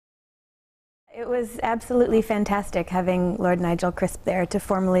It was absolutely fantastic having Lord Nigel Crisp there to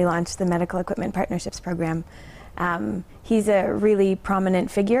formally launch the Medical Equipment Partnerships Program. He's a really prominent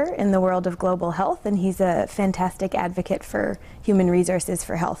figure in the world of global health, and he's a fantastic advocate for human resources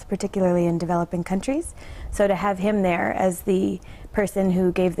for health, particularly in developing countries. So to have him there as the person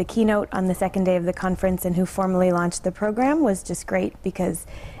who gave the keynote on the second day of the conference and who formally launched the program was just great, because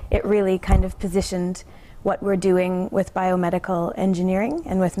it really kind of positioned what we're doing with biomedical engineering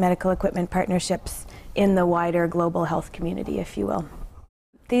and with medical equipment partnerships in the wider global health community, if you will.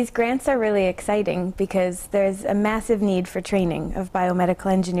 These grants are really exciting because there's a massive need for training of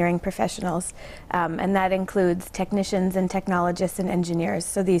biomedical engineering professionals, and that includes technicians and technologists and engineers,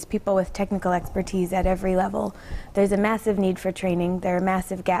 so these people with technical expertise at every level. There's a massive need for training, there are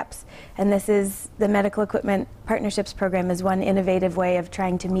massive gaps, and the Medical Equipment Partnerships Program is one innovative way of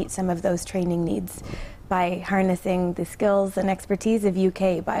trying to meet some of those training needs by harnessing the skills and expertise of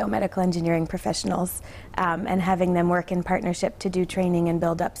UK biomedical engineering professionals and having them work in partnership to do training and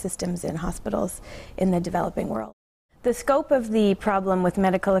build up systems in hospitals in the developing world. The scope of the problem with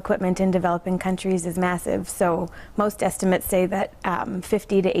medical equipment in developing countries is massive. So most estimates say that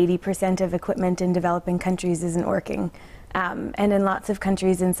 50 to 80% of equipment in developing countries isn't working. And in lots of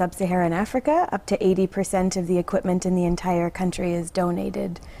countries in sub-Saharan Africa, up to 80% of the equipment in the entire country is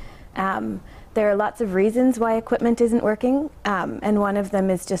donated. There are lots of reasons why equipment isn't working, and one of them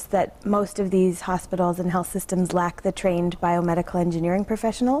is just that most of these hospitals and health systems lack the trained biomedical engineering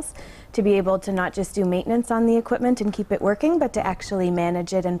professionals to be able to not just do maintenance on the equipment and keep it working, but to actually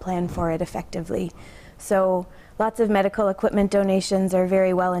manage it and plan for it effectively. So lots of medical equipment donations are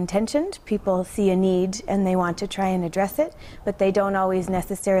very well intentioned. People see a need and they want to try and address it, but they don't always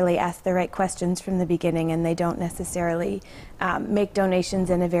necessarily ask the right questions from the beginning, and they don't necessarily make donations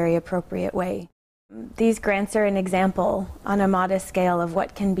in a very appropriate way. These grants are an example on a modest scale of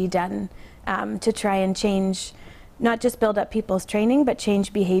what can be done to try and change, not just build up people's training, but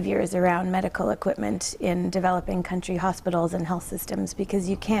change behaviors around medical equipment in developing country hospitals and health systems, because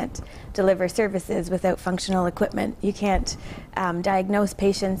you can't deliver services without functional equipment. You can't diagnose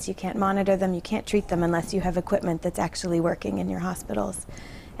patients, you can't monitor them, you can't treat them unless you have equipment that's actually working in your hospitals.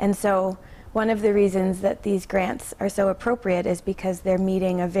 And so one of the reasons that these grants are so appropriate is because they're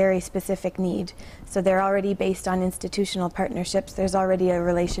meeting a very specific need. So they're already based on institutional partnerships. There's already a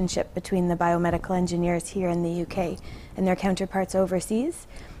relationship between the biomedical engineers here in the UK and their counterparts overseas.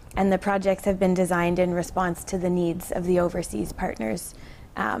 And the projects have been designed in response to the needs of the overseas partners.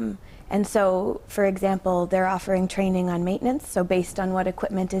 And so, for example, they're offering training on maintenance. So based on what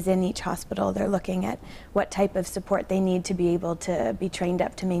equipment is in each hospital, they're looking at what type of support they need to be able to be trained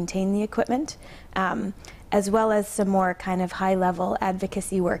up to maintain the equipment, as well as some more kind of high-level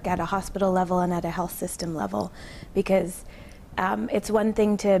advocacy work at a hospital level and at a health system level. Because it's one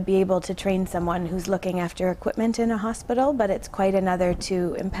thing to be able to train someone who's looking after equipment in a hospital, but it's quite another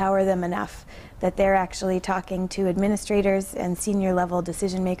to empower them enough that they're actually talking to administrators and senior level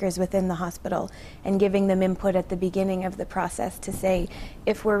decision makers within the hospital and giving them input at the beginning of the process to say,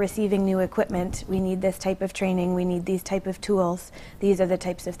 if we're receiving new equipment, we need this type of training, we need these type of tools, these are the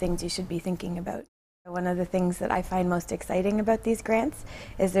types of things you should be thinking about. One of the things that I find most exciting about these grants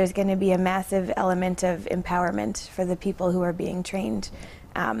is there's going to be a massive element of empowerment for the people who are being trained.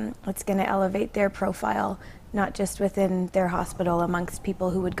 It's going to elevate their profile, not just within their hospital amongst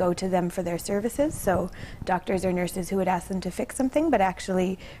people who would go to them for their services, so doctors or nurses who would ask them to fix something, but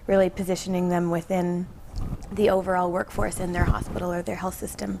actually really positioning them within the overall workforce in their hospital or their health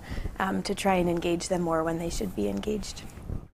system to try and engage them more when they should be engaged.